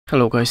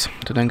Hello guys,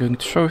 today I'm going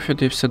to show you the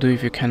tips to do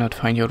if you cannot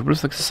find your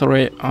Bluetooth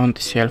accessory on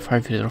TCL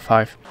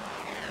 505.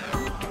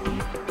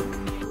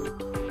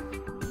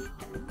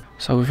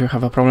 So if you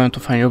have a problem to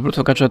find your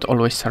Bluetooth gadget,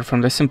 always start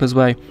from the simplest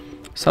way.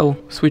 So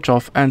switch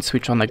off and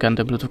switch on again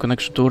the Bluetooth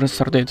connection to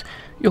restart it.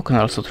 You can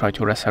also try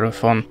to reset your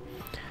phone.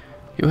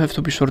 You have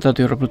to be sure that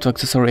your Bluetooth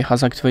accessory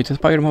has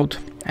activated power mode,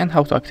 and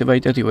how to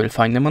activate it you will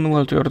find the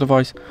manual to your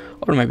device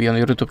or maybe on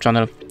your YouTube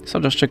channel. So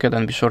just check it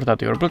and be sure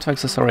that your Bluetooth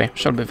accessory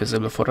shall be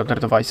visible for other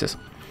devices.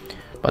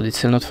 But it's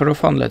still not for your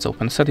phone. Let's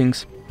open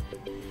settings.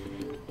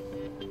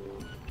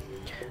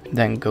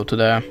 Then go to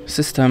the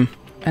system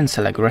and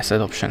select reset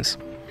options.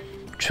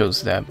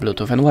 Choose the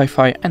Bluetooth and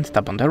Wi-Fi and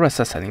tap on the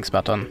reset settings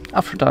button.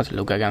 After that,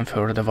 look again for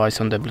your device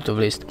on the Bluetooth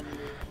list.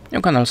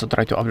 You can also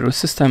try to update your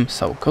system,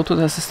 so go to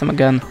the system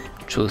again,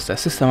 choose the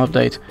system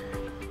update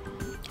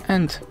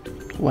and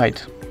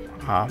wait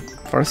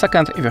for a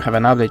second. If you have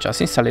an update,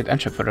 just install it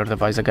and check for your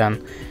device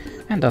again.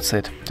 And that's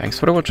it. Thanks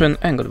for watching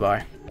and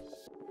goodbye.